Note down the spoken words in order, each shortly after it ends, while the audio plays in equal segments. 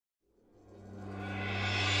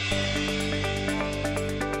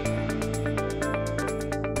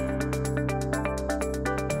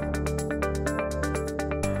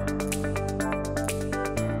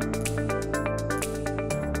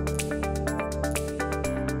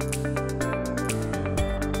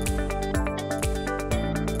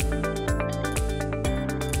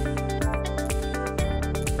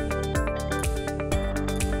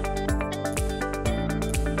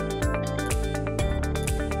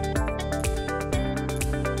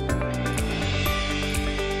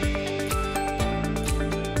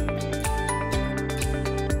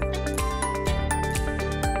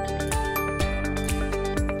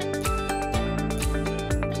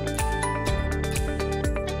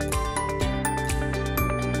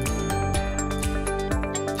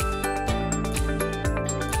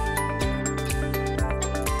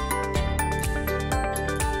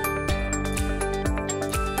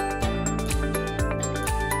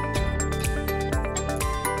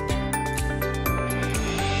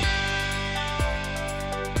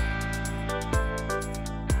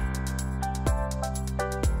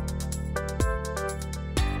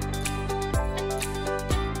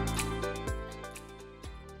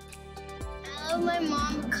I love my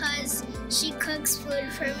mom because she cooks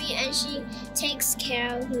food for me and she takes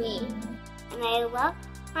care of me. And I love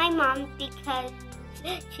my mom because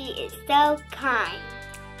she is so kind.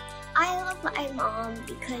 I love my mom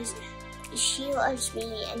because she loves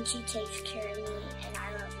me and she takes care of me and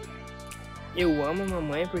I love her. Eu amo a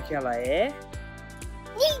mamãe porque ela é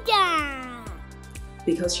Linda!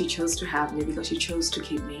 Because she chose to have me, because she chose to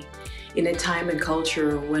keep me. In a time and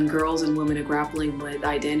culture when girls and women are grappling with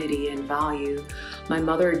identity and value, my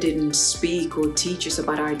mother didn't speak or teach us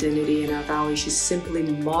about identity and our value. She simply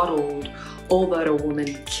modeled all that a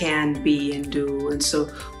woman can be and do. And so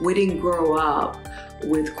we didn't grow up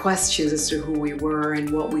with questions as to who we were and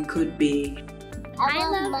what we could be. I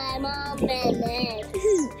love my mom,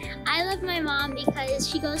 I love my mom because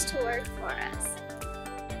she goes to work for us.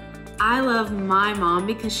 I love my mom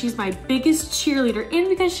because she's my biggest cheerleader and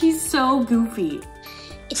because she's so goofy.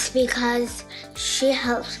 It's because she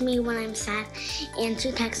helps me when I'm sad and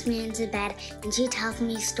she tucks me into bed and she tells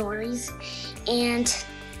me stories and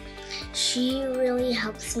she really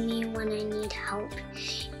helps me when I need help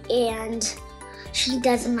and she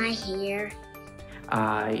does my hair.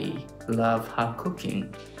 I love her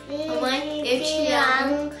cooking. Mamãe, eu te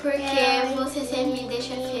amo porque você sempre me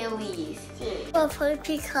deixa feliz. Love her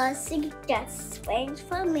because she gets things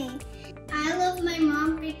for me. I love my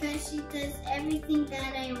mom because she does everything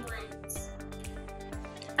that I want.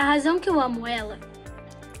 A razão que eu amo ela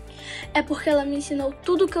é porque ela me ensinou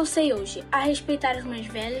tudo o que eu sei hoje, a respeitar os mais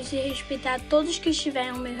velhos e respeitar todos que estiverem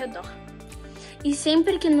ao meu redor. E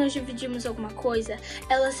sempre que nós dividimos alguma coisa,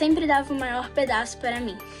 ela sempre dava o maior pedaço para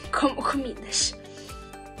mim, como comidas.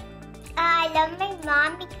 I love my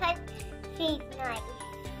mom because she's nice.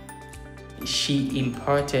 She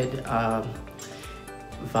imparted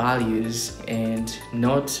values, and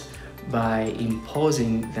not by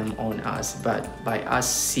imposing them on us, but by us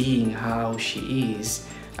seeing how she is,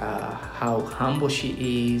 how humble she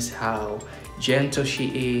is, how gentle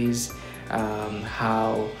she is,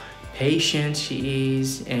 how patient she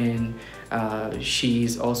is, and she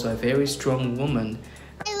is also a very strong woman.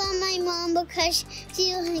 I love my mom because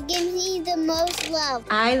she gives me the most love.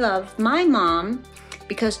 I love my mom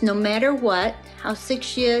because no matter what, how sick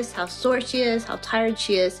she is, how sore she is, how tired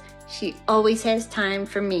she is, she always has time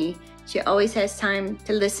for me. She always has time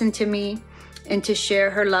to listen to me and to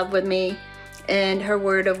share her love with me and her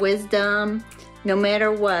word of wisdom. No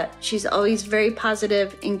matter what, she's always very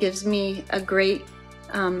positive and gives me a great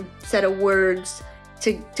set of words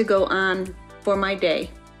to go on for my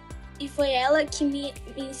day. E foi ela que me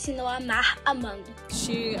ensinou a amar amando.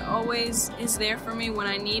 She always is there for me when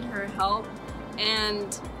I need her help,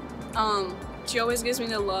 and she always gives me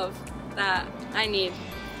the love that I need.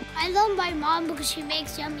 I love my mom because she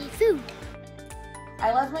makes yummy food.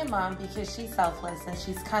 I love my mom because she's selfless and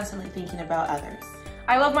she's constantly thinking about others.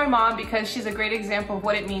 I love my mom because she's a great example of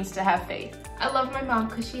what it means to have faith. I love my mom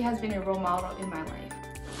because she has been a role model in my life.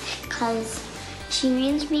 Because she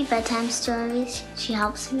reads me bedtime stories, she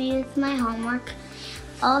helps me with my homework.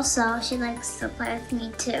 Also, she likes to play with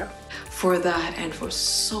me too. For that and for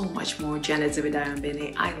so much more, Janet Zebedayo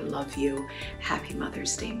Bene, I love you. Happy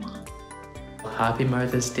Mother's Day, Mom. Happy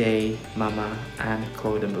Mother's Day, Mama and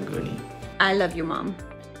Claude Mbuguni. I love you, Mom.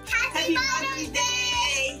 Happy Mother's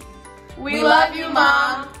Day! We love you,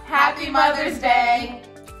 Mom. Happy Mother's Day.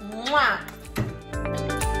 Mwah.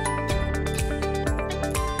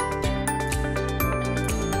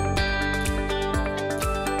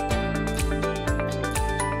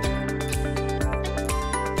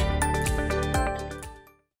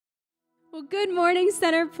 Good morning,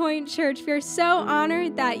 Center Point Church. We are so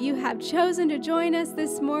honored that you have chosen to join us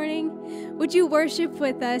this morning. Would you worship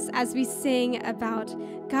with us as we sing about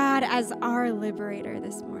God as our liberator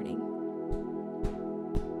this morning?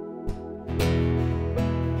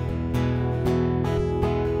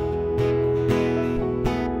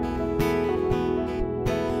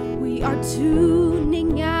 We are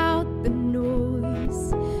tuning out the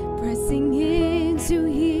noise, pressing in to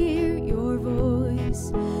hear your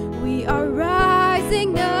voice. We are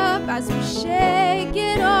rising up as we shake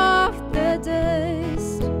it off the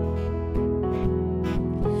dust.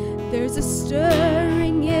 There's a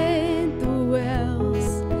stirring in the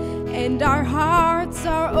wells, and our hearts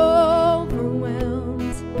are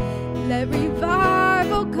overwhelmed. Let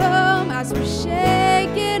revival come as we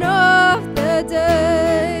shake it off the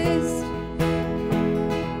dust.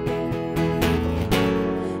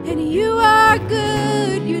 And you are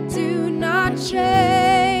good, you do not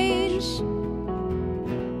change.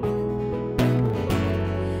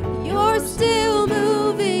 You're still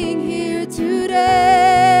moving here today.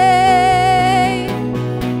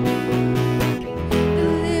 The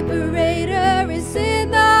liberator is in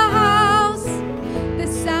the house. The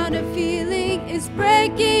sound of healing is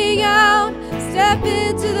breaking out. Step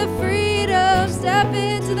into the freedom, step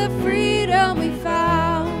into the freedom we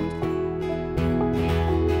found.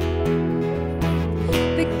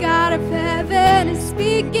 The God of heaven is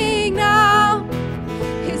speaking now.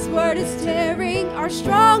 His word is tearing our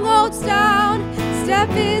strongholds down. Step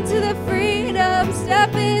into the freedom,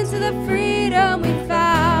 step into the freedom we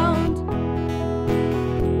found.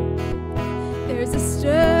 There's a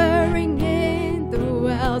stirring in the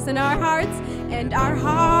wells in our hearts, and our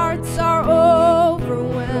hearts are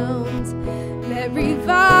overwhelmed. Let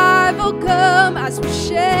revival come as we're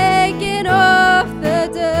shaking off the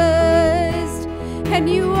dust. And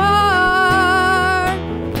you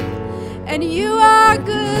are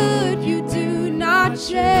good, you do not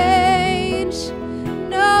change.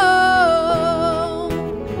 No,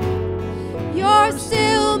 you're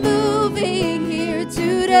still moving here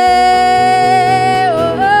today.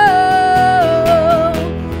 Oh,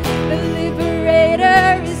 the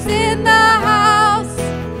liberator is in the house.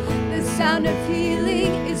 The sound of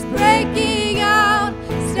healing is breaking out.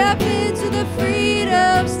 Step into the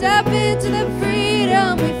freedom, step into the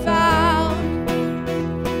freedom we found.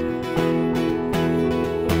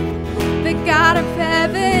 The God of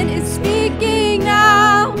heaven is speaking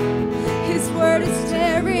now. His word is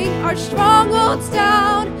tearing our strongholds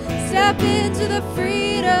down. Step into the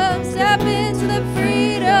freedom, step into the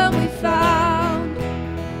freedom we found.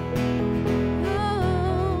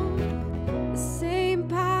 Oh, the same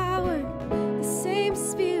power, the same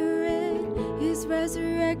spirit, his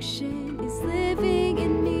resurrection is living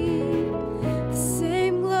in me. The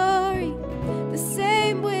same glory, the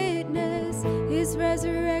same witness, his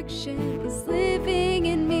resurrection is living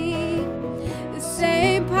in me. The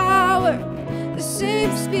same power, the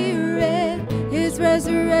same spirit, his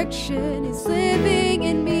resurrection is living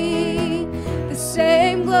in me. The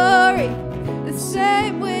same glory, the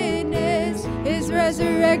same witness, his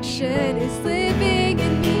resurrection is living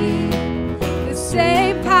in me. The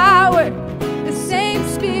same power, the same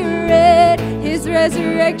spirit, his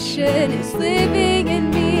resurrection is living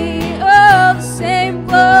in me. Oh, the same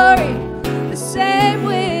glory, the same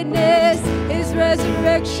witness, his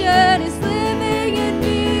resurrection is living in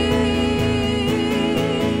me.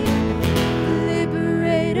 The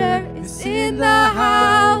liberator is in the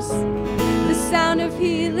house. The sound of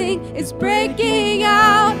healing is breaking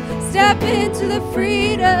out. Step into the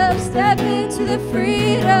freedom, step into the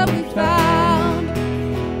freedom we found.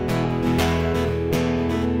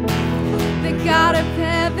 The God of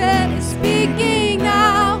heaven is speaking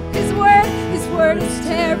now. His word is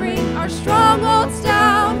tearing our strongholds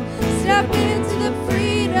down. Step into the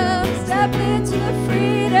freedom, step into the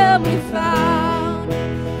freedom we found.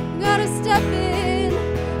 We gotta step in,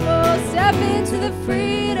 oh, step into the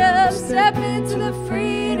freedom, step into the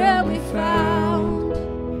freedom we found.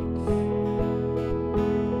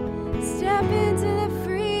 Step into the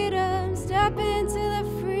freedom, step into the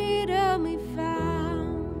freedom we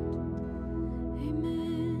found.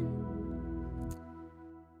 Amen.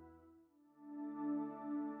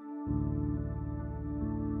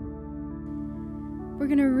 We're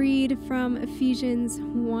going to read from Ephesians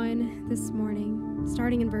 1 this morning,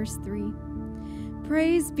 starting in verse 3.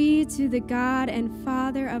 Praise be to the God and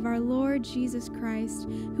Father of our Lord Jesus Christ,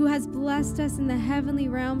 who has blessed us in the heavenly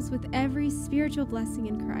realms with every spiritual blessing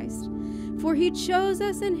in Christ. For he chose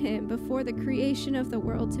us in him before the creation of the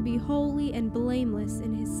world to be holy and blameless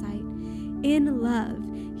in his sight. In love,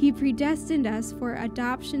 He predestined us for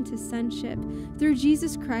adoption to sonship through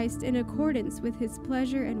Jesus Christ in accordance with his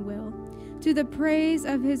pleasure and will, to the praise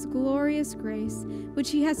of his glorious grace, which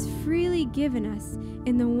he has freely given us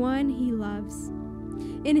in the one he loves.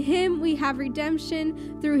 In him we have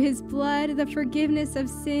redemption through his blood, the forgiveness of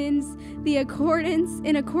sins, in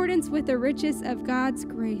accordance with the riches of God's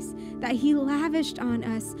grace that he lavished on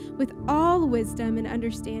us with all wisdom and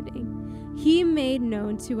understanding. He made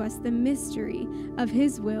known to us the mystery of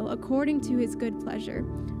his will according to his good pleasure,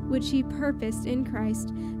 which he purposed in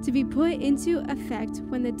Christ to be put into effect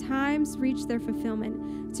when the times reach their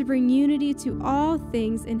fulfillment, to bring unity to all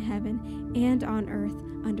things in heaven and on earth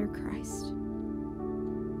under Christ.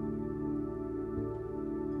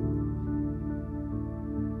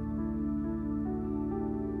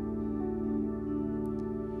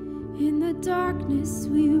 In the darkness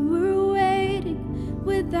we were waiting,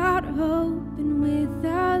 without hope and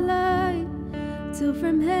without light, till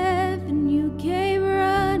from heaven you came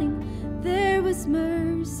running. There was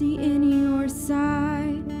mercy in your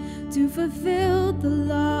sight, to fulfill the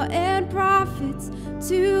law and prophets.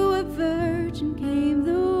 To a virgin came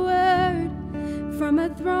the word, from a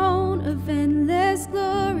throne of endless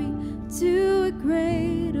glory to a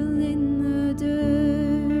cradle in the dirt.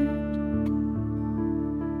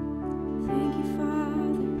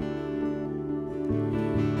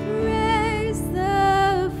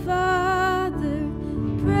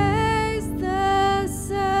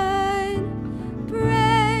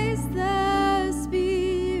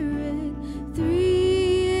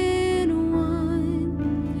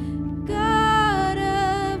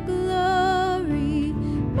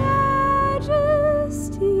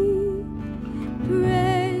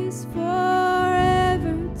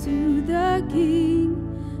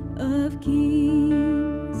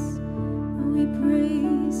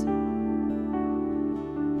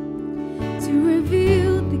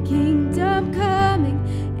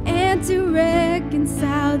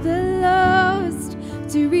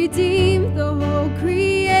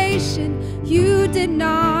 You did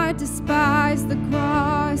not despise the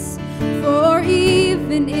cross, for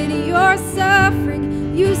even in your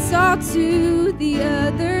suffering you saw to the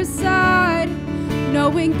other side.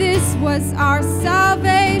 Knowing this was our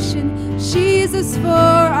salvation, Jesus, for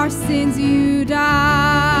our sins you died.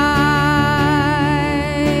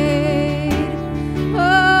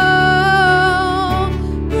 Oh,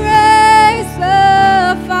 praise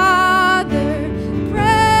the Father,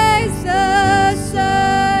 praise the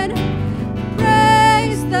Son,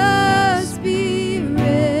 praise the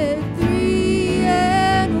Spirit, three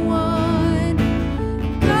in one.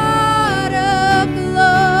 God of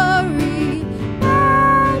glory,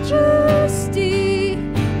 majesty,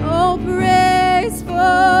 oh, praise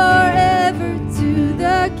forever to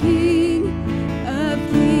the King of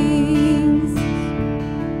Kings.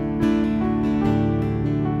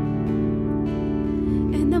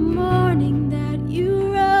 In the morning that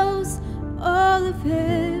you rose, all of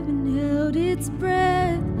heaven held its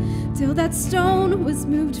breath, till that stone was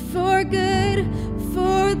moved for good,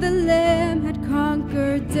 for the Lamb had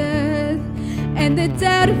conquered death. And the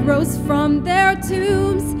dead rose from their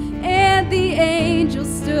tombs, and the angels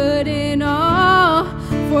stood in awe,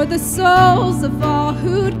 for the souls of all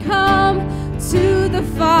who'd come to the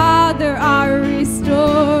Father are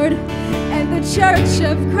restored. And the church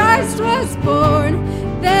of Christ was born,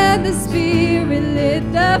 then the Spirit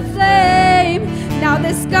lit the flame. Now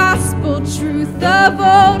this gospel truth of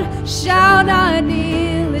old shall not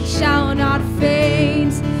kneel, it shall not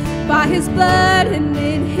faint. By his blood and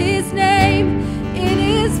in his name, in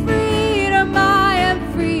his freedom I am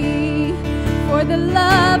free. For the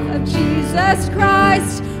love of Jesus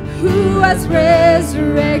Christ, who has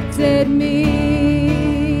resurrected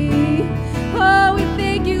me. Oh, we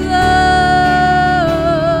thank you, Lord.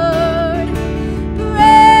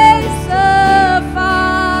 Praise the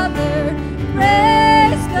Father,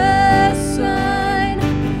 praise the Son,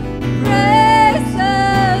 praise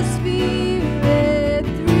the Spirit,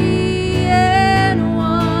 three in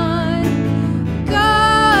one.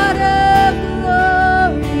 God of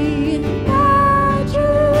glory,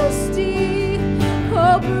 majesty,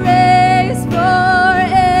 oh, praise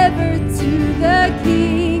forever to the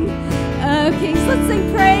King of Kings. Let's sing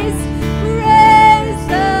praise. Praise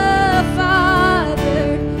the Father,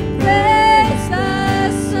 praise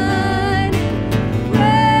the Son,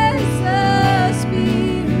 praise the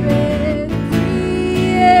Spirit,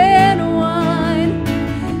 three in one.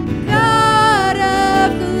 God of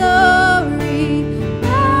glory,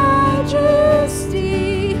 majesty,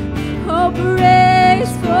 oh,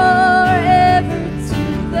 praise forever to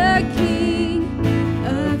the King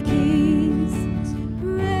of Kings.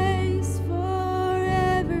 Praise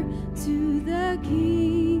forever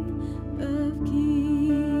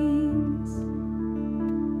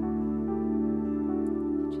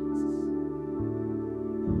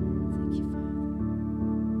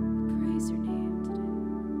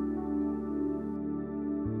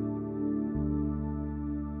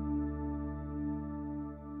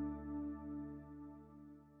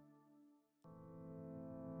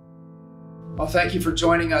Well, thank you for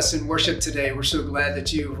joining us in worship today. We're so glad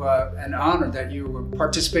that you, and honored that you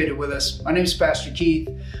participated with us. My name is Pastor Keith.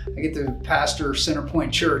 I get to pastor Center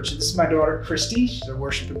Point Church. This is my daughter, Christy. She's our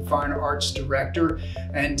Worship and Fine Arts Director.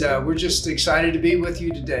 And we're just excited to be with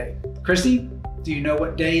you today. Christy, do you know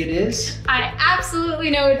what day it is? I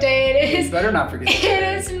absolutely know what day it is. You better not forget.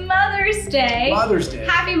 It is Mother's Day. Mother's Day.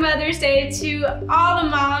 Happy Mother's Day to all the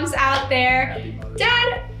moms out there.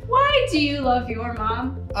 Dad, why do you love your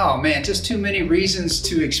mom? Oh man, just too many reasons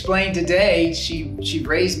to explain today. She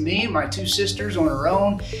raised me and my two sisters on her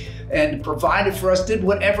own and provided for us, did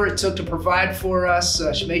whatever it took to provide for us.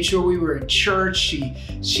 She made sure we were in church.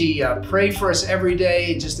 She prayed for us every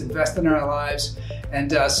day and just invested in our lives.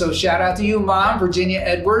 And so shout out to you, Mom, Virginia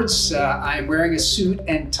Edwards. I'm wearing a suit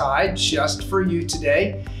and tie just for you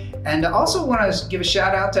today. And I also want to give a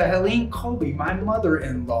shout out to Helene Colby, my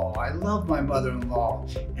mother-in-law. I love my mother-in-law.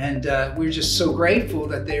 And we're just so grateful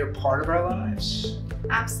that they are part of our lives.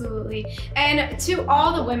 Absolutely. And to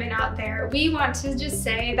all the women out there, we want to just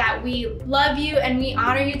say that we love you and we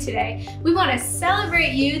honor you today. We want to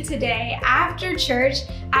celebrate you today after church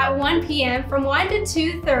at 1 p.m. from 1 to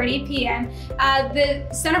 2:30 p.m. The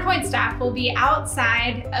Centerpoint staff will be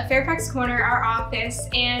outside Fairfax Corner, our office,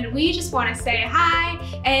 and we just want to say hi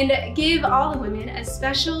and give all the women a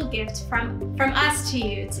special gift from us to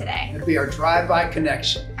you today. It'll be our drive-by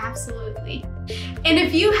connection. Absolutely. And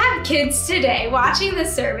if you have kids today watching the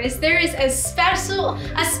service, there is a special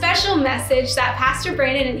message that Pastor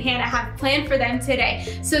Brandon and Hannah have planned for them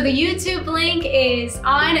today. So the YouTube link is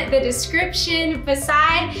on the description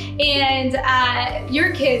beside, and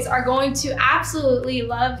your kids are going to absolutely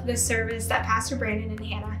love the service that Pastor Brandon and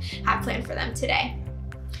Hannah have planned for them today.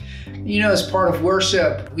 You know, as part of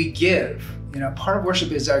worship, we give. You know, part of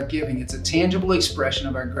worship is our giving. It's a tangible expression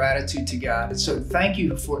of our gratitude to God. And so thank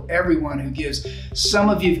you for everyone who gives. Some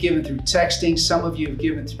of you have given through texting, some of you have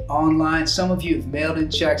given through online, some of you have mailed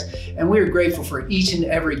in checks, and we are grateful for each and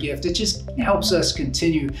every gift. It just helps us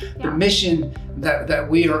continue the mission that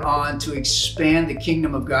we are on to expand the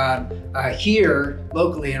kingdom of God here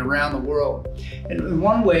locally and around the world. And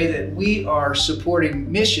one way that we are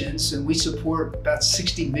supporting missions, and we support about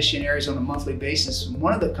 60 missionaries on a monthly basis. And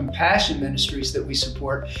one of the compassion ministries that we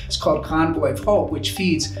support is called Convoy of Hope, which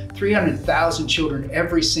feeds 300,000 children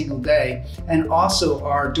every single day, and also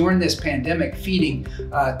are, during this pandemic, feeding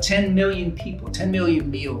 10 million people, 10 million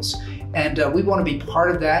meals. And we want to be part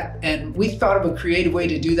of that. And we thought of a creative way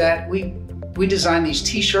to do that. We designed these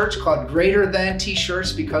t-shirts called Greater Than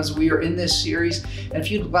t-shirts because we are in this series. And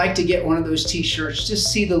if you'd like to get one of those t-shirts,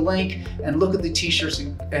 just see the link and look at the t-shirts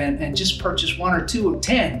and just purchase 1 or 2 of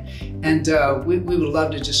 10. And we would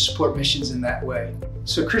love to just support missions in that way.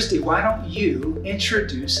 So Christy, why don't you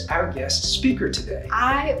introduce our guest speaker today?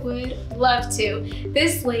 I would love to.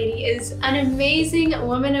 This lady is an amazing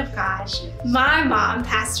woman of God, my mom,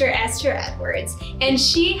 Pastor Esther Edwards, and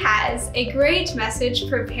she has a great message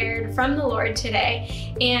prepared from the Lord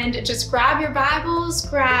today. And just grab your Bibles,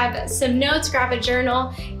 grab some notes, grab a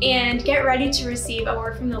journal, and get ready to receive a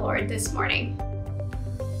word from the Lord this morning.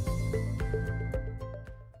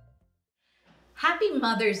 Happy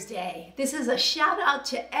Mother's Day. This is a shout out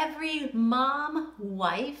to every mom,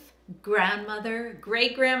 wife, grandmother,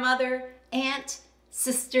 great-grandmother, aunt,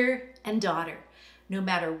 sister, and daughter. No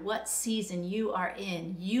matter what season you are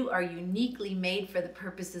in, you are uniquely made for the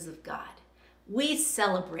purposes of God. We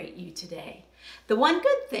celebrate you today. The one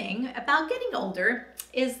good thing about getting older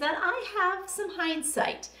is that I have some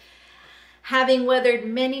hindsight, having weathered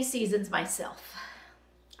many seasons myself.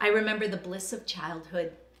 I remember the bliss of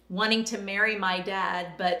childhood, wanting to marry my dad,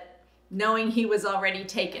 but knowing he was already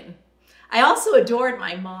taken. I also adored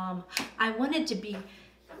my mom. I wanted to be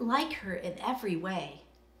like her in every way.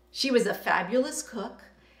 She was a fabulous cook.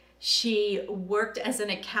 She worked as an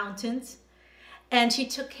accountant, and she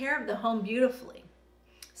took care of the home beautifully.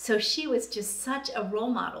 So she was just such a role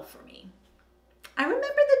model for me. I remember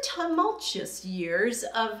the tumultuous years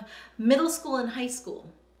of middle school and high school,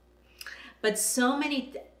 but so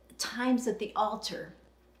many times at the altar,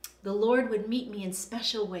 the Lord would meet me in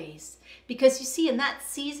special ways. Because you see, in that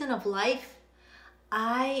season of life,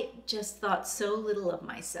 I just thought so little of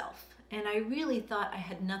myself. And I really thought I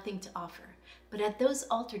had nothing to offer. But at those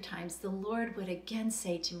altar times, the Lord would again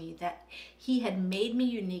say to me that He had made me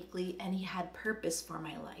uniquely and He had purpose for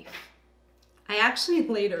my life. I actually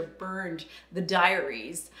later burned the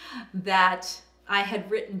diaries that I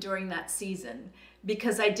had written during that season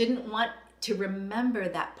because I didn't want to remember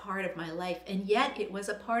that part of my life, and yet it was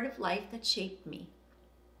a part of life that shaped me.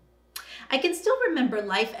 I can still remember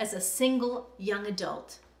life as a single young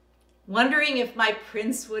adult, wondering if my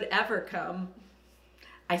prince would ever come.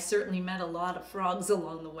 I certainly met a lot of frogs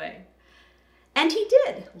along the way. And he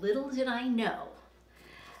did. Little did I know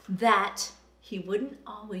that he wouldn't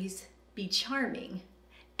always be charming.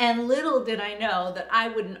 And little did I know that I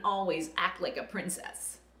wouldn't always act like a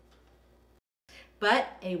princess. But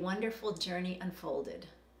a wonderful journey unfolded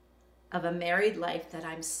of a married life that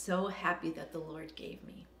I'm so happy that the Lord gave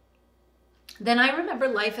me. Then I remember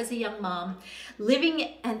life as a young mom, living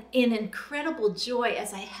in incredible joy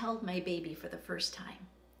as I held my baby for the first time.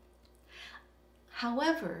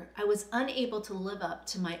 However, I was unable to live up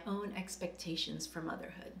to my own expectations for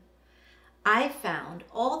motherhood. I found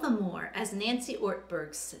all the more, as Nancy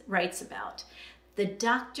Ortberg writes about, the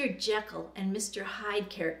Dr. Jekyll and Mr.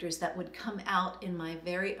 Hyde characters that would come out in my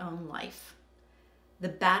very own life. The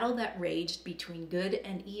battle that raged between good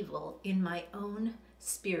and evil in my own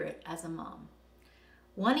spirit as a mom.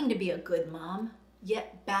 Wanting to be a good mom,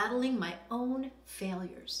 yet battling my own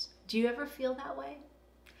failures. Do you ever feel that way?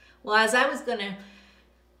 Well, as I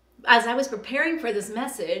was preparing for this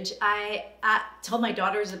message, I told my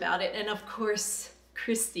daughters about it, and of course,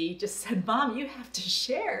 Christy just said, "Mom, you have to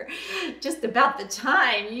share just about the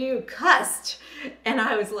time you cussed." And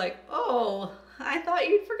I was like, "Oh, I thought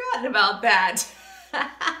you'd forgotten about that."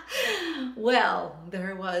 Well,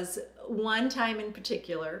 there was one time in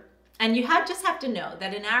particular, and you just have to know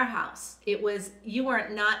that in our house, you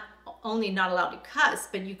weren't not only not allowed to cuss,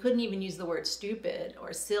 but you couldn't even use the word stupid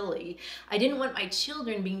or silly. I didn't want my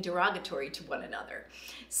children being derogatory to one another.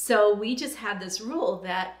 So we just had this rule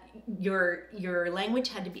that your language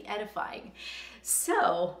had to be edifying.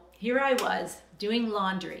 So here I was doing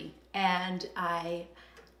laundry, and I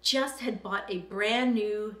just had bought a brand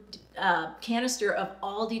new canister of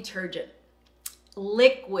all detergent,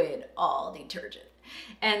 liquid all detergent.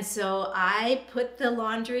 And so I put the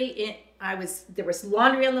laundry in. There was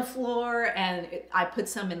laundry on the floor, and I put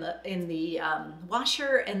some in the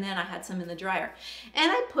washer, and then I had some in the dryer.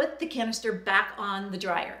 And I put the canister back on the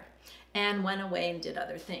dryer and went away and did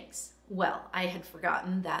other things. Well, I had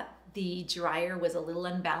forgotten that the dryer was a little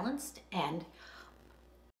unbalanced, and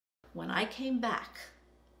when I came back,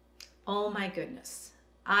 oh my goodness,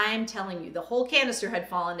 I'm telling you, the whole canister had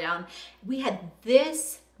fallen down. We had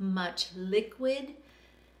this much liquid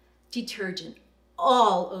detergent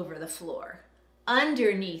all over the floor,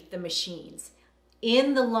 underneath the machines,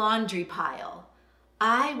 in the laundry pile.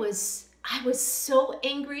 I was so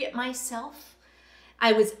angry at myself.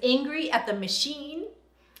 I was angry at the machine.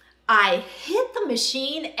 I hit the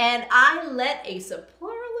machine and I let a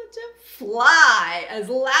superlative fly as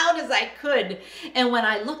loud as I could. And when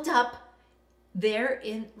I looked up,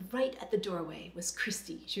 right at the doorway was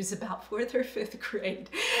Christy. She was about 4th or 5th grade,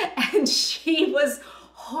 and she was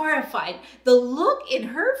horrified. The look in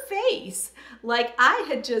her face, like I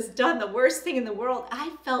had just done the worst thing in the world.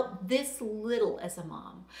 I felt this little as a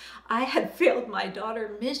mom. I had failed my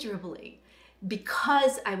daughter miserably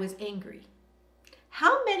because I was angry.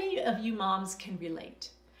 How many of you moms can relate?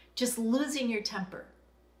 Just losing your temper.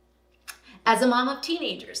 As a mom of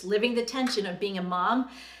teenagers, living the tension of being a mom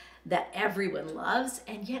that everyone loves,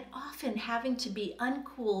 and yet often having to be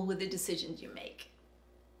uncool with the decisions you make.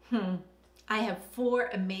 I have 4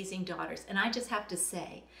 amazing daughters, and I just have to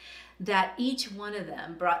say that each one of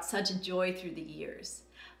them brought such a joy through the years.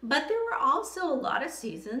 But there were also a lot of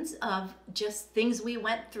seasons of just things we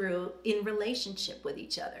went through in relationship with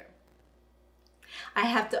each other. I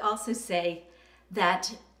have to also say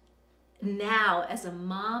that now, as a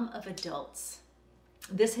mom of adults,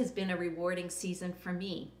 this has been a rewarding season for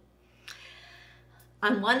me.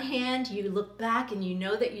 On one hand, you look back and you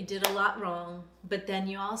know that you did a lot wrong, but then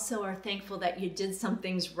you also are thankful that you did some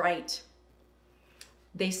things right.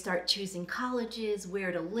 They start choosing colleges,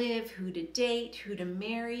 where to live, who to date, who to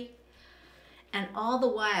marry. And all the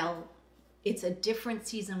while, it's a different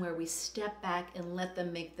season where we step back and let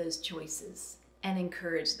them make those choices and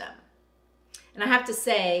encourage them. And I have to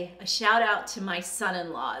say, a shout out to my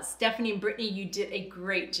son-in-laws. Stephanie and Brittany, you did a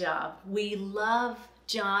great job. We love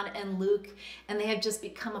John and Luke, and they have just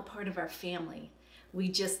become a part of our family. We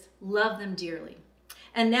just love them dearly.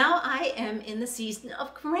 And now I am in the season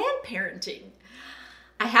of grandparenting.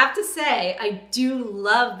 I have to say, I do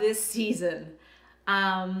love this season.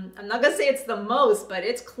 I'm not gonna say it's the most, but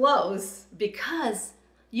it's close, because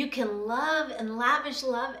you can love and lavish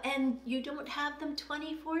love and you don't have them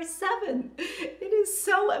 24/7. It is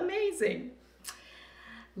so amazing.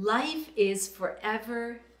 Life is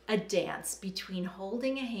forever a dance between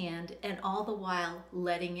holding a hand and all the while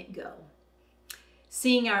letting it go.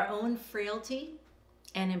 Seeing our own frailty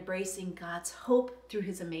and embracing God's hope through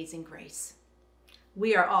his amazing grace.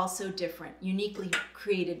 We are all so different, uniquely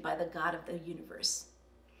created by the God of the universe.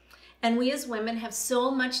 And we as women have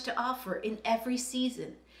so much to offer in every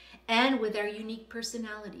season and with our unique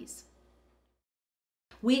personalities.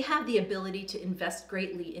 We have the ability to invest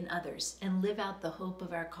greatly in others and live out the hope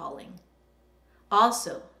of our calling.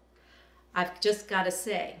 Also, I've just got to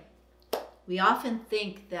say, we often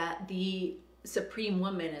think that the supreme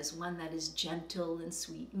woman is one that is gentle and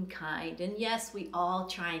sweet and kind. And yes, we all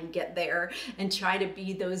try and get there and try to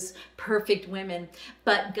be those perfect women.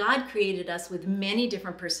 But God created us with many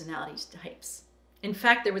different personality types. In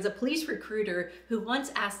fact, there was a police recruiter who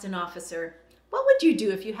once asked an officer, "What would you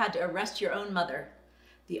do if you had to arrest your own mother?"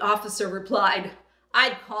 The officer replied,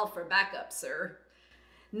 "I'd call for backup, sir."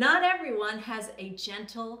 Not everyone has a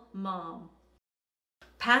gentle mom.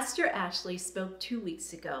 Pastor Ashley spoke 2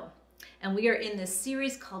 weeks ago, and we are in this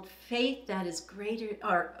series called Faith That Is Greater,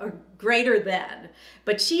 or Greater Than,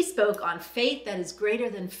 but she spoke on faith that is greater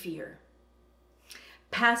than fear.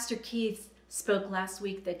 Pastor Keith spoke last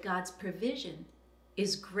week that God's provision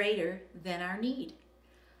is greater than our need.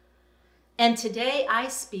 And today I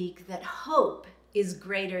speak that hope is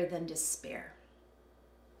greater than despair.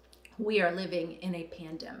 We are living in a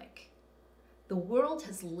pandemic. The world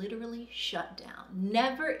has literally shut down.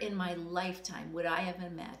 Never in my lifetime would I have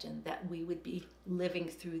imagined that we would be living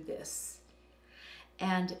through this.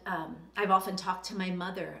 And I've often talked to my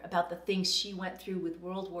mother about the things she went through with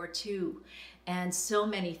World War II and so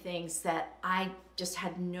many things that I just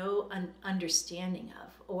had no understanding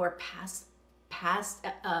of, or past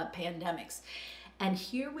pandemics. And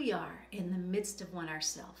here we are in the midst of one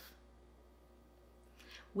ourselves.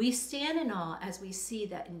 We stand in awe as we see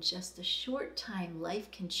that in just a short time, life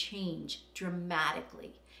can change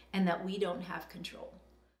dramatically and that we don't have control.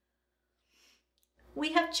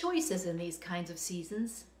 We have choices in these kinds of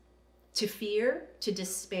seasons: to fear, to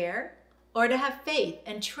despair, or to have faith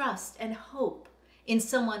and trust and hope in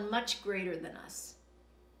someone much greater than us.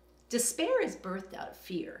 Despair is birthed out of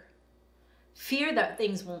fear. Fear that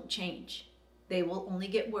things won't change. They will only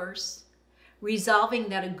get worse. Resolving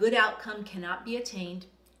that a good outcome cannot be attained.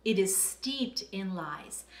 It is steeped in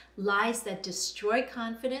lies, lies that destroy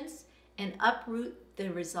confidence and uproot the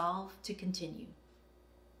resolve to continue.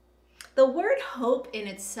 The word hope in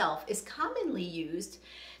itself is commonly used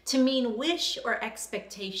to mean wish or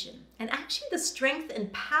expectation. And actually the strength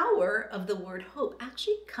and power of the word hope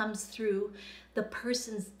actually comes through the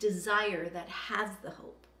person's desire that has the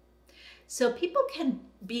hope. So people can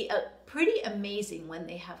be pretty amazing when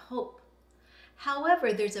they have hope.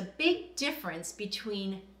 However, there's a big difference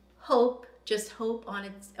between hope, just hope on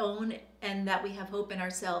its own, and that we have hope in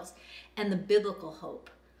ourselves, and the biblical hope.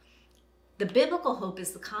 The biblical hope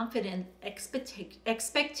is the confident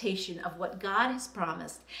expectation of what God has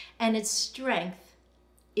promised, and its strength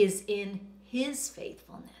is in His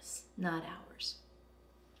faithfulness, not ours.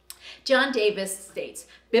 John Davis states,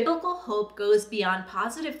 biblical hope goes beyond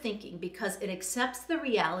positive thinking because it accepts the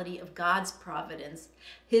reality of God's providence,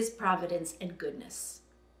 His providence and goodness.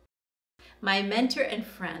 My mentor and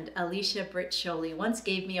friend, Alicia Britt Sholey, once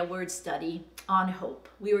gave me a word study on hope.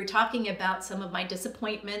 We were talking about some of my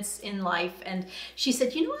disappointments in life, and she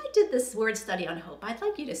said, "You know, I did this word study on hope. I'd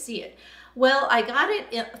like you to see it." Well, I got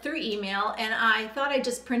it through email, and I thought I'd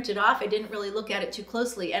just print it off. I didn't really look at it too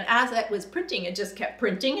closely, and as it was printing, it just kept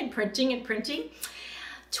printing and printing and printing.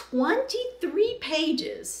 23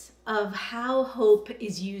 pages of how hope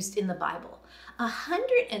is used in the Bible.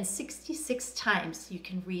 166 times you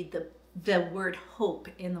can read the word hope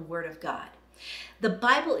in the Word of God. The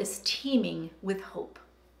Bible is teeming with hope.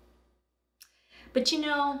 But you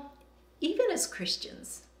know, even as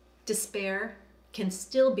Christians, despair can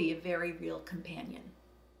still be a very real companion.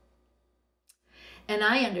 And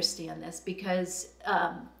I understand this because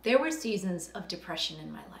there were seasons of depression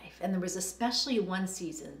in my life. And there was especially one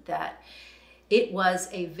season that it was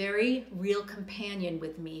a very real companion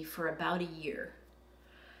with me for about a year.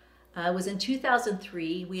 It was in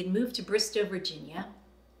 2003. We had moved to Bristow, Virginia.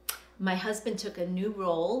 My husband took a new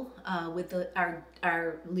role with our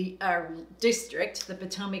district, the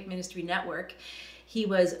Potomac Ministry Network. He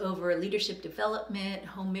was over leadership development,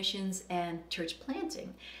 home missions, and church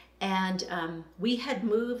planting. And we had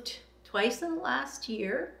moved twice in the last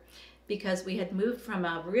year because we had moved from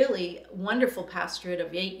a really wonderful pastorate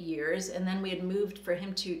of 8 years, and then we had moved for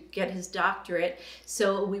him to get his doctorate.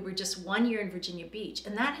 So we were just 1 year in Virginia Beach,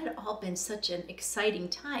 and that had all been such an exciting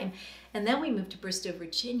time. And then we moved to Bristow,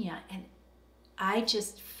 Virginia, and I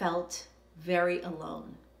just felt very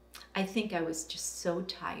alone. I think I was just so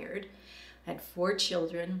tired. I had 4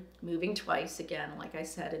 children, moving twice again, like I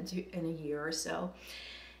said, in a year or so.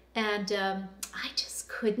 And I just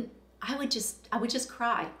couldn't I would just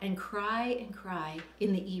cry and cry and cry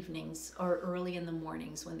in the evenings or early in the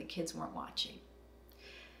mornings when the kids weren't watching.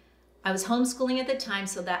 I was homeschooling at the time,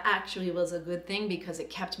 so that actually was a good thing because it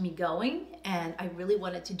kept me going, and I really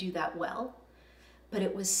wanted to do that well. But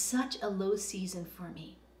it was such a low season for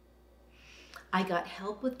me. I got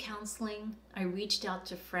help with counseling. I reached out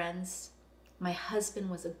to friends. My husband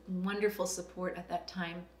was a wonderful support at that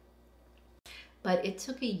time. But it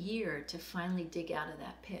took a year to finally dig out of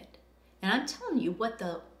that pit. And I'm telling you what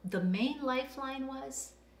the main lifeline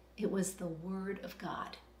was. It was the Word of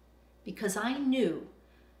God. Because I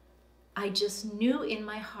just knew in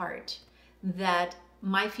my heart that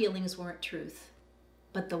my feelings weren't truth,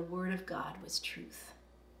 but the Word of God was truth.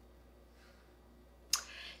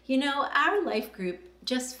 You know, our life group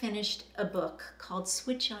just finished a book called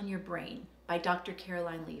Switch on Your Brain by Dr.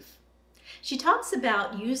 Caroline Leaf. She talks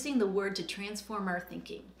about using the Word to transform our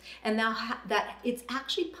thinking, and now that it's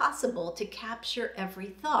actually possible to capture every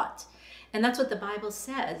thought. And that's what the Bible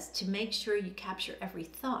says, to make sure you capture every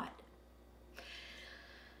thought.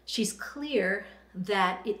 She's clear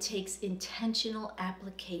that it takes intentional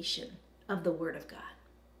application of the Word of God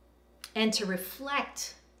and to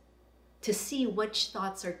reflect to see which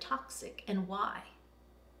thoughts are toxic and why.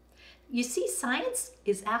 You see, science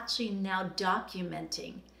is actually now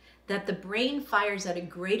documenting that the brain fires at a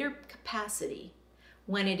greater capacity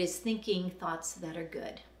when it is thinking thoughts that are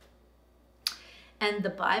good. And the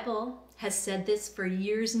Bible has said this for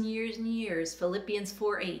years and years and years, Philippians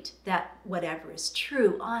 4:8, that whatever is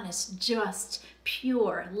true, honest, just,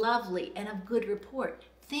 pure, lovely, and of good report,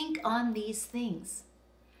 think on these things.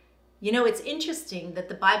 You know, it's interesting that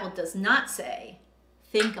the Bible does not say,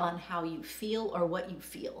 think on how you feel or what you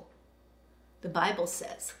feel. The Bible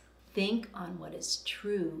says, think on what is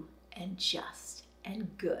true and just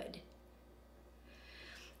and good.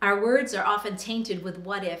 Our words are often tainted with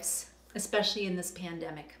what ifs, especially in this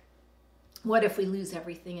pandemic. What if we lose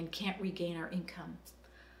everything and can't regain our income?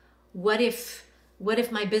 What if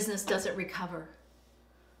my business doesn't recover?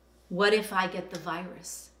 What if I get the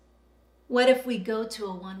virus? What if we go to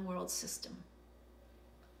a one world system?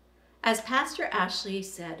 As Pastor Ashley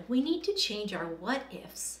said, we need to change our what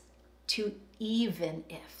ifs to even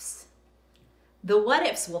ifs. The what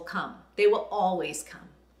ifs will come. They will always come.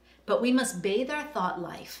 But we must bathe our thought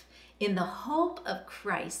life in the hope of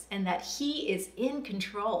Christ and that He is in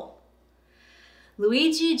control.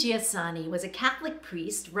 Luigi Giussani was a Catholic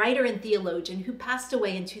priest, writer, and theologian who passed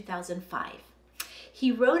away in 2005.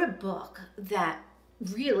 He wrote a book that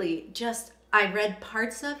really I read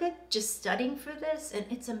parts of it just studying for this, and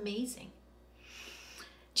it's amazing.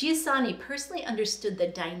 Giussani personally understood the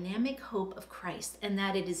dynamic hope of Christ and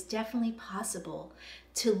that it is definitely possible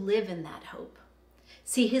to live in that hope.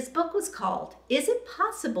 See, his book was called, Is It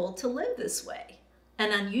Possible to Live This Way?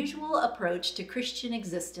 An Unusual Approach to Christian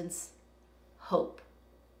Existence, Hope.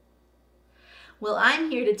 Well, I'm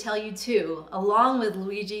here to tell you too, along with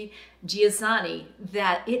Luigi Giussani,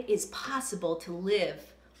 that it is possible to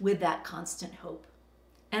live with that constant hope.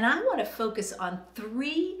 And I want to focus on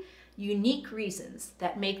 3 unique reasons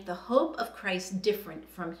that make the hope of Christ different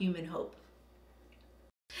from human hope.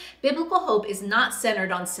 Biblical hope is not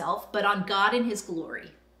centered on self, but on God and His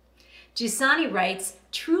glory. Giussani writes,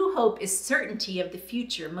 true hope is certainty of the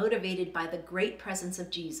future motivated by the great presence of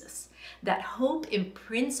Jesus. That hope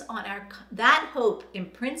imprints on our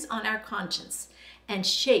conscience and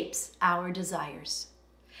shapes our desires.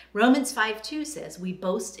 Romans 5:2 says, we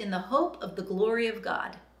boast in the hope of the glory of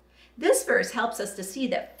God. This verse helps us to see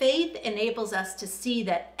that faith enables us to see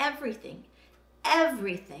that everything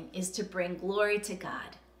is to bring glory to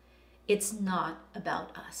God. It's not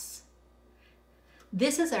about us.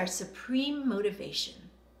 This is our supreme motivation.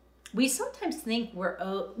 We sometimes think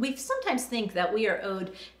that we are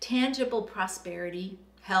owed tangible prosperity,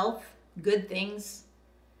 health, good things.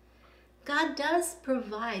 God does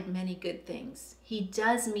provide many good things. He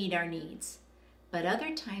does meet our needs, but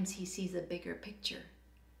other times He sees a bigger picture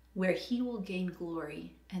where He will gain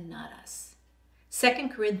glory and not us. 2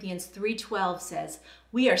 Corinthians 3:12 says,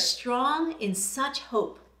 we are strong in such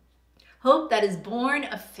hope that is born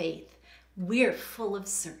of faith. We're full of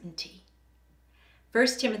certainty.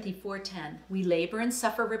 1 Timothy 4:10, we labor and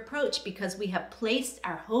suffer reproach because we have placed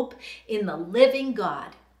our hope in the living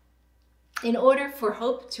God. In order for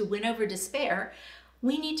hope to win over despair,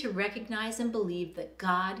 we need to recognize and believe that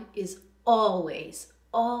God is always,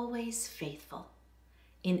 always faithful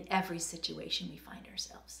in every situation we find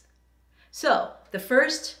ourselves. So the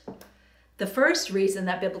first reason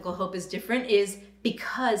that biblical hope is different is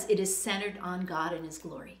because it is centered on God and His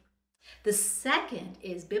glory. The second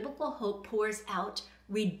is biblical hope pours out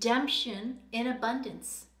redemption in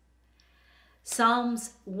abundance.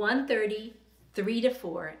 Psalms 130,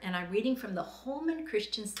 3-4, and I'm reading from the Holman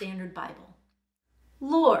Christian Standard Bible.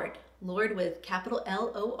 Lord, Lord with capital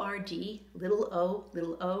L-O-R-D, little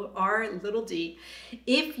o, R, little d,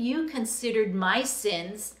 if you considered my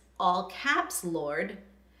sins, all caps, Lord,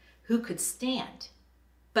 who could stand?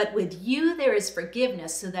 But with you there is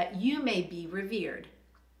forgiveness so that you may be revered.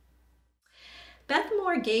 Beth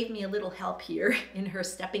Moore gave me a little help here in her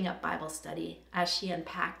Stepping Up Bible study as she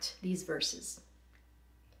unpacked these verses.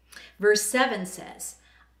 Verse 7 says,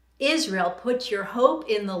 Israel, put your hope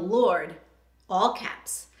in the Lord, all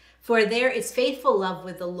caps, for there is faithful love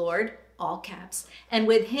with the Lord, all caps, and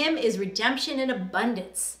with him is redemption in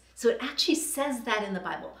abundance. So it actually says that in the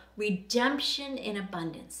Bible, redemption in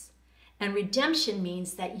abundance. And redemption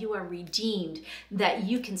means that you are redeemed, that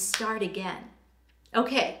you can start again.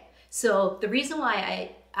 Okay, so the reason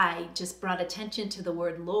why I just brought attention to the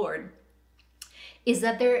word Lord is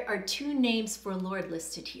that there are two names for Lord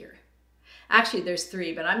listed here. Actually, there's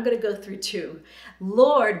three, but I'm going to go through two.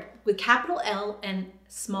 Lord with capital L and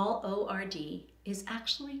small O-R-D is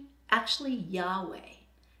actually Yahweh,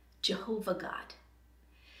 Jehovah God.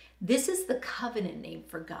 This is the covenant name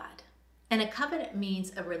for God. And a covenant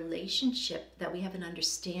means a relationship that we have an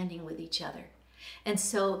understanding with each other. And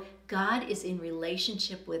so God is in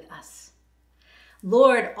relationship with us.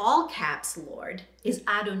 Lord, all caps Lord, is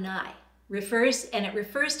Adonai. It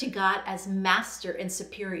refers to God as master and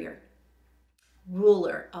superior,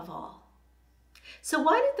 ruler of all. So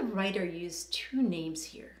why did the writer use two names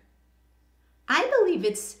here? I believe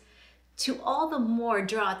it's to all the more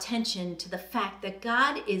draw attention to the fact that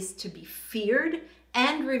God is to be feared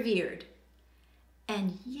and revered.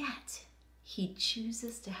 And yet, he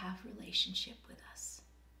chooses to have relationship with us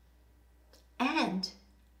and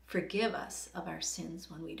forgive us of our sins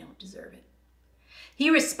when we don't deserve it. He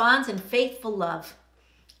responds in faithful love,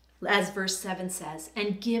 as verse 7 says,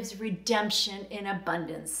 and gives redemption in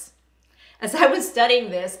abundance. As I was studying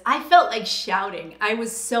this, I felt like shouting. I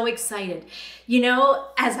was so excited. You know,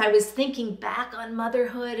 as I was thinking back on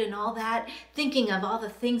motherhood and all that, thinking of all the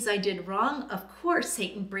things I did wrong, of course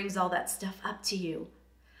Satan brings all that stuff up to you.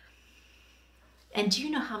 And do you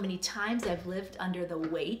know how many times I've lived under the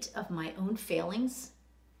weight of my own failings?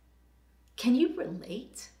 Can you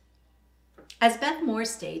relate? As Beth Moore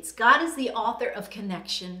states, God is the author of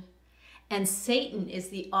connection, and Satan is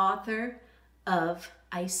the author of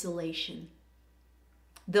isolation.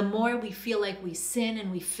 The more we feel like we sin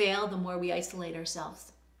and we fail, the more we isolate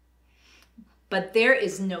ourselves. But there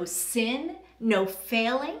is no sin, no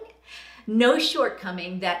failing, no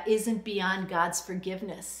shortcoming that isn't beyond God's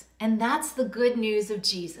forgiveness. And that's the good news of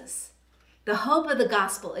Jesus. The hope of the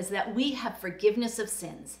gospel is that we have forgiveness of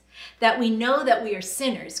sins, that we know that we are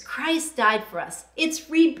sinners. Christ died for us. It's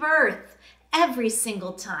rebirth every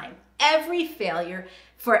single time, every failure,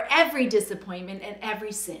 for every disappointment and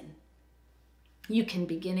every sin. You can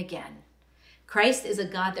begin again. Christ is a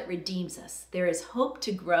God that redeems us. There is hope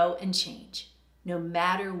to grow and change, no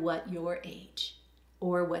matter what your age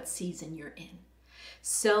or what season you're in.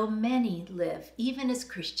 So many live, even as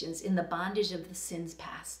Christians, in the bondage of the sins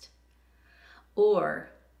past. Or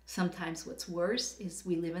sometimes what's worse is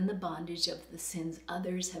we live in the bondage of the sins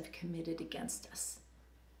others have committed against us.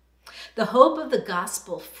 The hope of the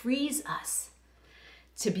gospel frees us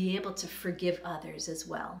to be able to forgive others as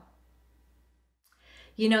well.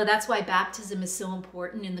 You know, that's why baptism is so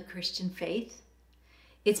important in the Christian faith.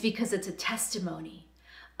 It's because it's a testimony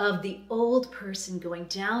of the old person going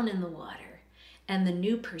down in the water and the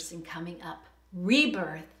new person coming up.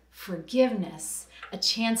 Rebirth, forgiveness, a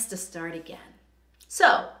chance to start again.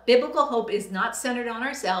 So, biblical hope is not centered on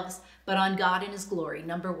ourselves, but on God and his glory,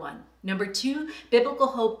 number one. Number two, biblical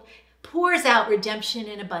hope pours out redemption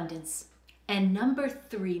in abundance. And number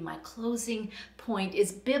three, my closing point,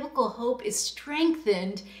 is biblical hope is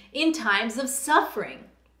strengthened in times of suffering.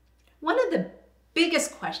 One of the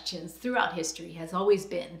biggest questions throughout history has always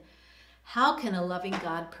been, how can a loving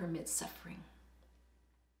God permit suffering?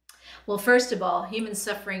 Well, first of all, human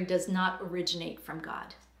suffering does not originate from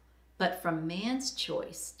God, but from man's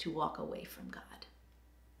choice to walk away from God.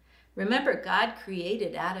 Remember, God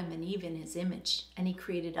created Adam and Eve in his image, and he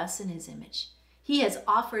created us in his image. He has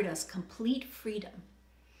offered us complete freedom,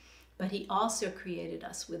 but he also created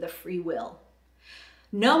us with a free will.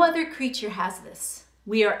 No other creature has this.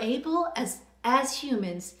 We are able as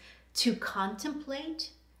humans to contemplate,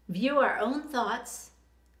 view our own thoughts,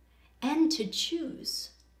 and to choose.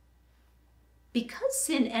 Because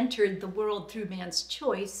sin entered the world through man's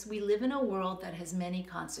choice, we live in a world that has many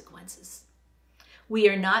consequences. We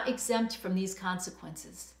are not exempt from these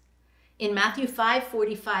consequences. In Matthew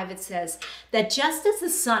 5:45, it says that just as the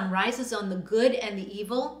sun rises on the good and the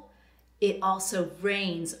evil, it also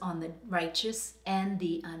rains on the righteous and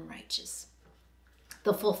the unrighteous.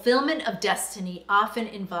 The fulfillment of destiny often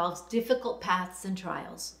involves difficult paths and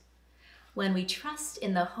trials. When we trust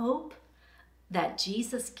in the hope that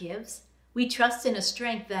Jesus gives, we trust in a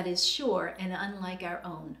strength that is sure and unlike our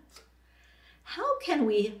own. How can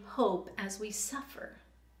we hope as we suffer?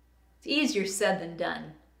 It's easier said than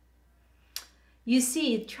done. You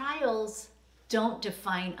see, trials don't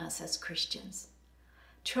define us as Christians.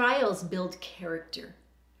 Trials build character.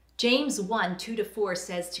 James 1:2-4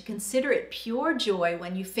 says to consider it pure joy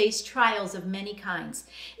when you face trials of many kinds.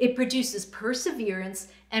 It produces perseverance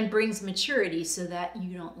and brings maturity so that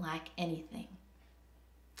you don't lack anything.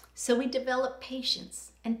 So we develop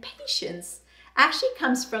patience, and patience actually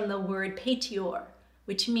comes from the word patior,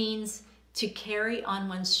 which means to carry on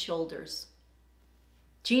one's shoulders.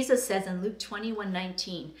 Jesus says in Luke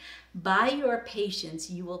 21:19, by your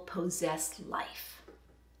patience you will possess life.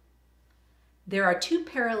 There are two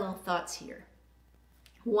parallel thoughts here.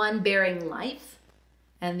 One bearing life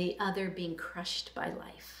and the other being crushed by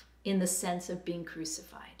life in the sense of being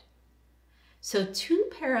crucified. So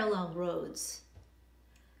two parallel roads.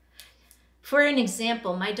 For an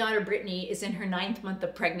example, my daughter Brittany is in her 9th month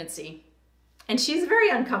of pregnancy and she's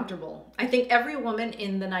very uncomfortable. I think every woman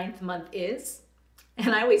in the 9th month is.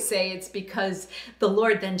 And I always say it's because the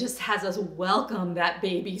Lord then just has us welcome that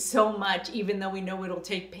baby so much, even though we know it'll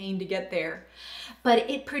take pain to get there. But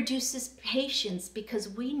it produces patience because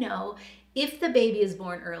we know if the baby is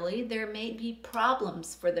born early, there may be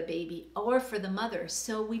problems for the baby or for the mother.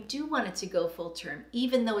 So we do want it to go full term,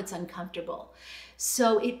 even though it's uncomfortable.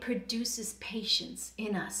 So it produces patience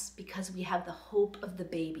in us because we have the hope of the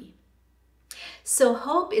baby. So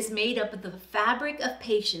hope is made up of the fabric of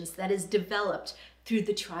patience that is developed through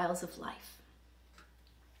the trials of life.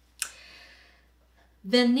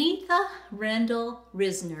 Vanitha Randall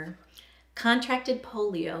Risner contracted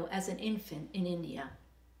polio as an infant in India.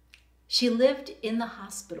 She lived in the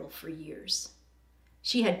hospital for years.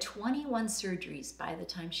 She had 21 surgeries by the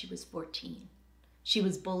time she was 14. She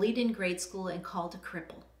was bullied in grade school and called a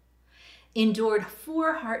cripple, endured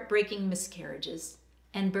 4 heartbreaking miscarriages,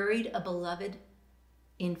 and buried a beloved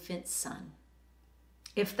infant son.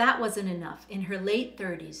 If that wasn't enough, in her late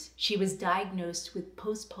 30s, she was diagnosed with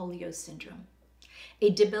post-polio syndrome, a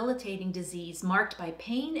debilitating disease marked by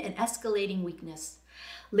pain and escalating weakness.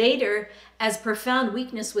 Later, as profound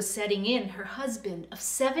weakness was setting in, her husband of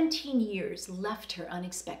 17 years left her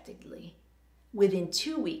unexpectedly. Within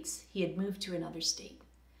 2 weeks, he had moved to another state.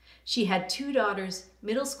 She had 2 daughters,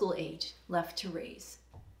 middle school age, left to raise.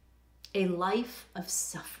 A life of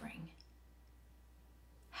suffering.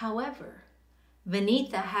 However,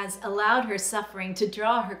 Vanitha has allowed her suffering to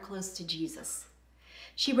draw her close to Jesus.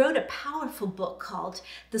 She wrote a powerful book called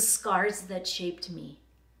The Scars That Shaped Me.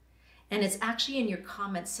 And it's actually in your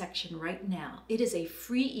comments section right now. It is a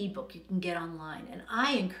free ebook you can get online, and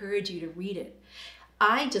I encourage you to read it.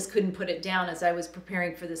 I just couldn't put it down as I was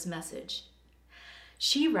preparing for this message.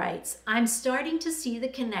 She writes, I'm starting to see the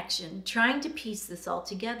connection, trying to piece this all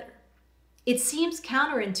together. It seems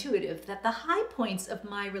counterintuitive that the high points of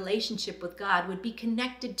my relationship with God would be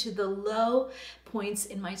connected to the low points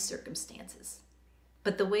in my circumstances.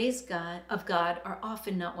 But the ways of God are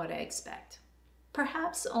often not what I expect.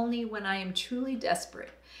 Perhaps only when I am truly desperate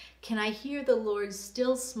can I hear the Lord's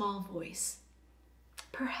still small voice.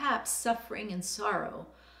 Perhaps suffering and sorrow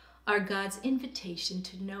are God's invitation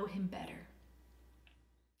to know him better.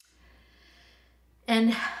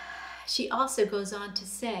 And she also goes on to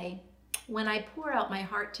say, when I pour out my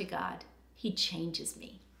heart to God, he changes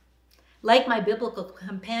me. Like my biblical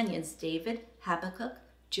companions, David, Habakkuk,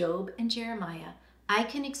 Job, and Jeremiah, I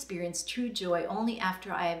can experience true joy only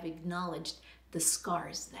after I have acknowledged the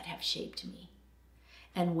scars that have shaped me.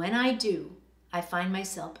 And when I do, I find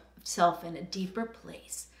myself in a deeper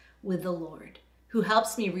place with the Lord, who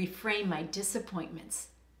helps me reframe my disappointments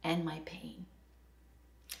and my pain.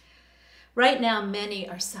 Right now, many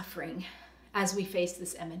are suffering as we face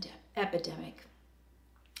this epidemic.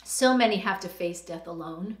 So many have to face death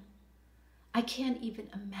alone. I can't even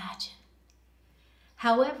imagine.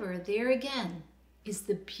 However, there again is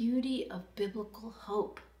the beauty of biblical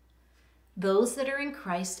hope. Those that are in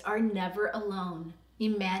Christ are never alone.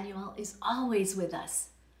 Emmanuel is always with us.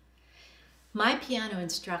 My piano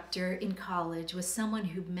instructor in college was someone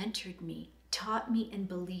who mentored me, taught me, and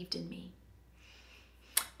believed in me.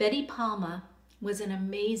 Betty Palma was an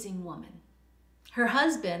amazing woman. Her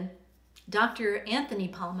husband, Dr. Anthony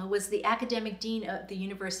Palma, was the academic dean of the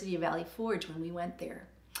University of Valley Forge when we went there.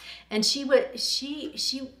 And she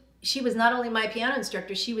she was not only my piano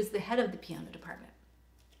instructor, she was the head of the piano department.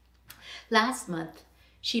 Last month,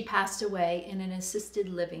 she passed away in an assisted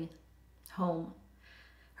living home.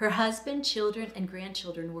 Her husband, children, and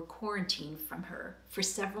grandchildren were quarantined from her for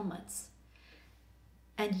several months,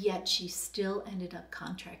 and yet she still ended up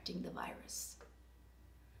contracting the virus.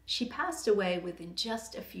 She passed away within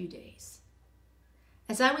just a few days.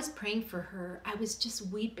 As I was praying for her, I was just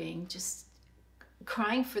weeping, just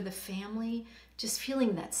crying for the family, just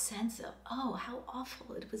feeling that sense of, oh, how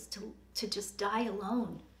awful it was to just die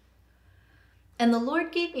alone. And the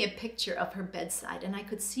Lord gave me a picture of her bedside, and I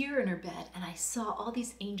could see her in her bed, and I saw all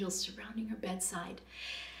these angels surrounding her bedside.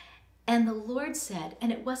 And the Lord said,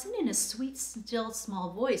 and it wasn't in a sweet, still,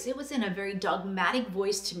 small voice, it was in a very dogmatic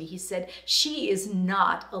voice to me. He said, she is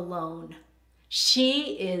not alone.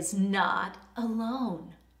 She is not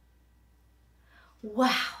alone.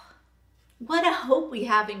 Wow. What a hope we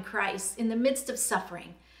have in Christ in the midst of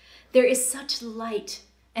suffering. There is such light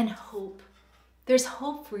and hope. There's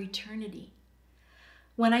hope for eternity.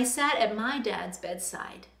 When I sat at my dad's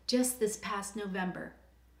bedside just this past November,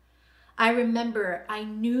 I remember I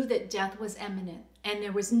knew that death was imminent and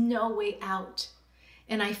there was no way out.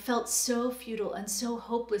 And I felt so futile and so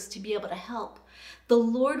hopeless to be able to help. The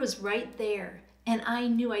Lord was right there, and I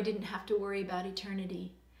knew I didn't have to worry about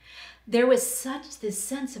eternity. There was such this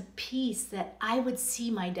sense of peace that I would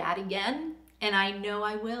see my dad again, and I know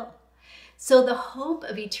I will. So the hope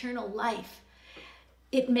of eternal life,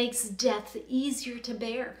 it makes death easier to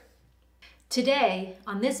bear. Today,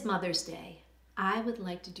 on this Mother's Day, I would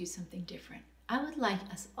like to do something different. I would like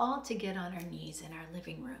us all to get on our knees in our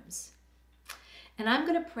living rooms. And I'm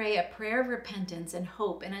going to pray a prayer of repentance and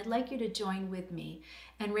hope, and I'd like you to join with me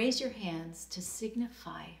and raise your hands to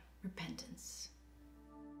signify repentance.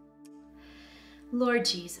 Lord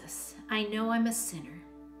Jesus, I know I'm a sinner,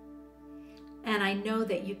 and I know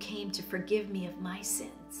that you came to forgive me of my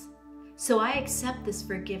sins. So I accept this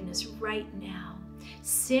forgiveness right now.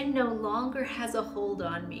 Sin no longer has a hold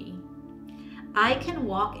on me. I can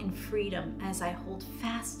walk in freedom as I hold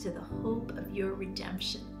fast to the hope of your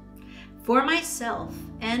redemption. For myself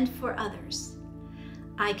and for others,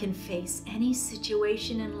 I can face any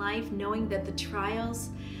situation in life knowing that the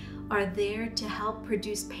trials are there to help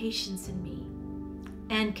produce patience in me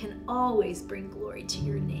and can always bring glory to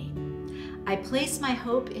your name. I place my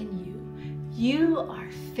hope in you. You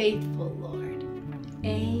are faithful, Lord.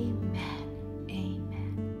 Amen.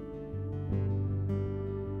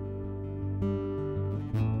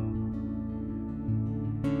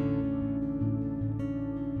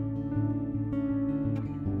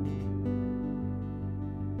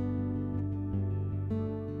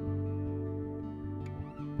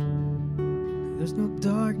 There's no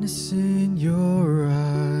darkness in your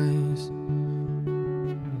eyes.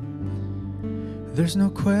 There's no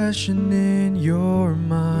question in your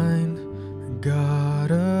mind,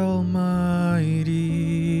 God Almighty,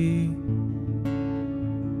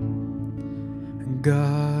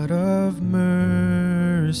 God of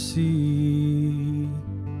mercy.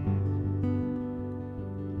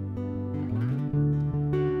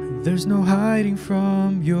 There's no hiding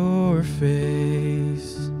from your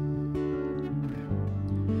face.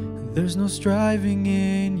 There's no striving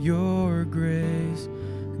in your grace,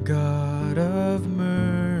 God of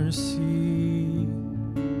mercy,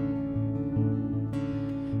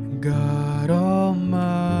 God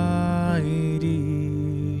Almighty.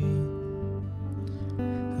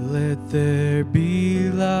 Let there be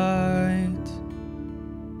light.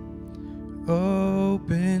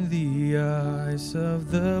 Open the eyes of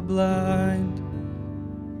the blind.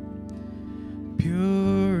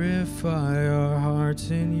 Purify our hearts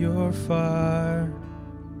in your fire.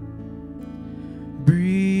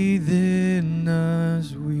 Breathe in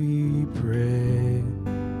us, we pray.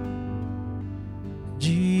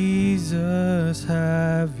 Jesus,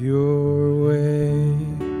 have your way.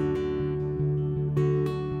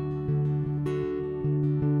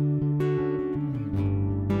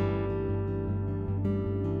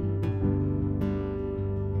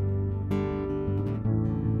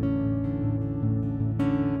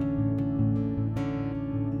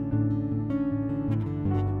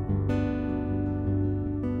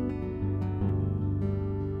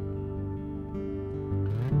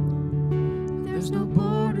 There's no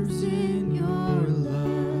borders in your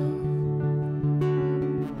love,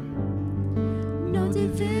 no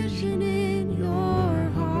division in your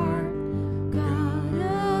heart, God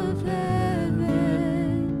of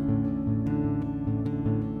heaven,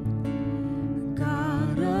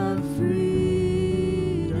 God of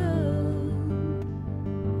freedom.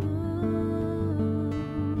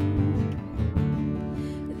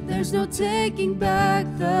 There's There's no taking back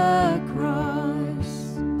the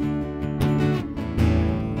cross.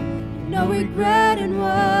 No regret in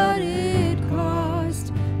what it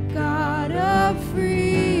cost. God of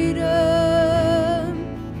freedom,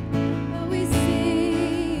 we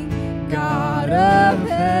sing, God of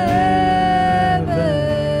heaven.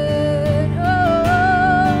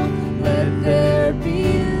 Oh, let there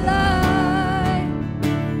be light.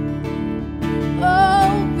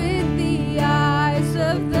 Open the eyes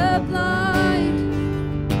of the blind.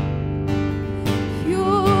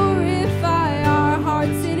 Purify our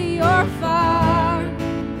hearts in your fire.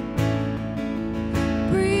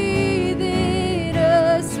 Breathe in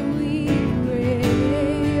us, we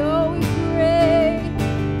pray. Oh, we pray.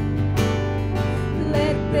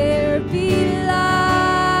 Let there be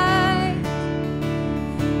light.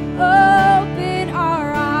 Open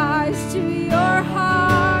our eyes to your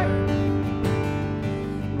heart.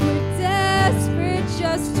 We're desperate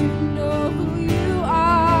just to know who you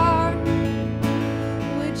are.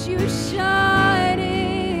 Would you shine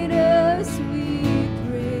in us, we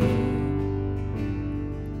pray.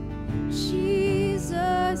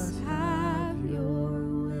 Jesus, have your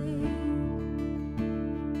way.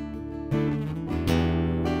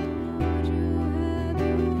 Would you have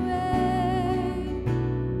your way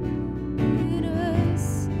in us,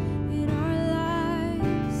 in our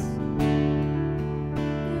lives?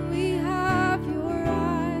 May we have your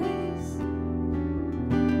eyes.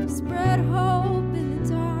 Spread hope in the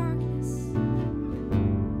darkness.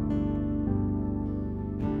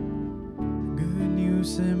 Good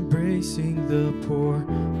news embracing the poor,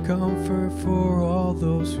 comfort for all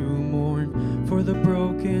those who mourn, for the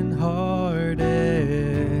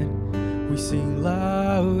broken-hearted. We sing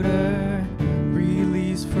louder,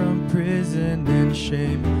 release from prison and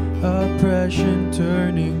shame, oppression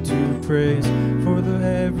turning to praise for the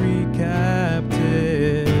every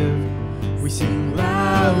captive. We sing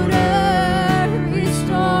louder,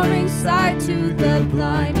 Restoring sight to the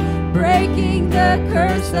blind, breaking the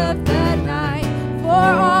curse of the night for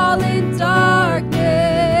all in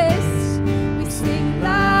darkness. We sing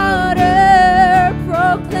louder,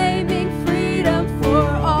 proclaiming freedom for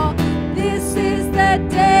all. This is the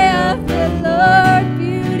day of the Lord,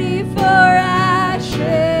 beauty for ashes.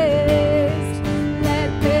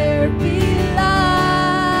 Let there be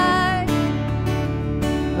light.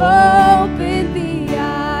 Open the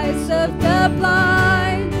eyes of the blind.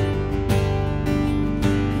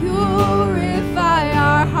 Purify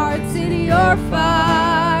our hearts in your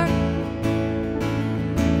fire.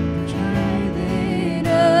 Breathe in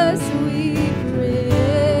us, we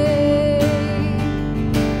pray.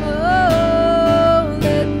 Oh,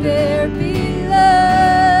 let there be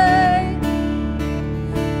light.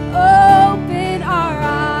 Open our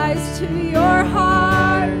eyes to your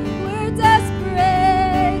heart. We're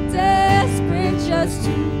desperate, desperate just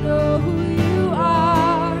to know who you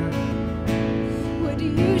are. Would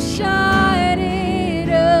you shine in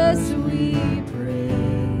us, we pray.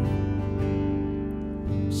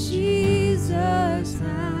 Jesus,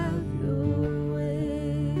 have your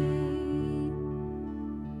way.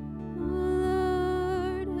 Oh,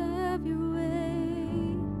 Lord, have your way.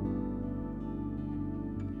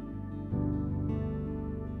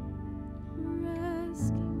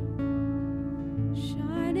 Rescue,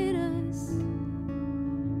 shine in us.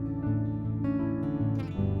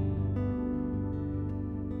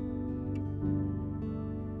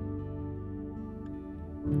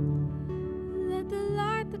 Let the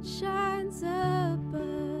light that shines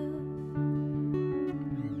above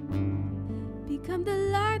become the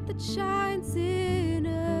light that shines in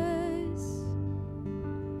us.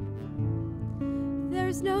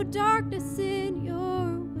 There's no darkness in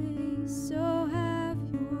your way, so have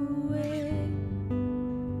your way.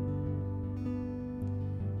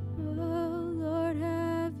 Oh, Lord,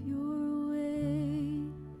 have your way.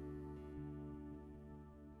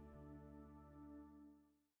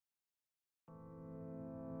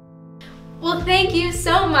 Well, thank you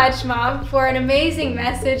so much, Mom, for an amazing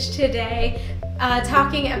message today.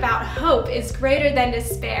 Talking about hope is greater than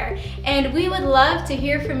despair. And we would love to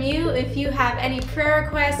hear from you if you have any prayer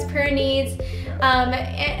requests, prayer needs,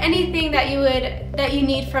 anything that you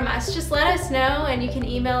need from us. Just let us know, and you can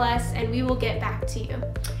email us and we will get back to you.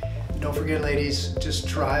 Don't forget, ladies, just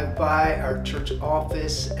drive by our church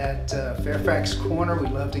office at Fairfax Corner.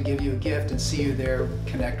 We'd love to give you a gift and see you there,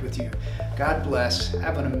 connect with you. God bless.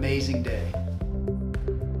 Have an amazing day.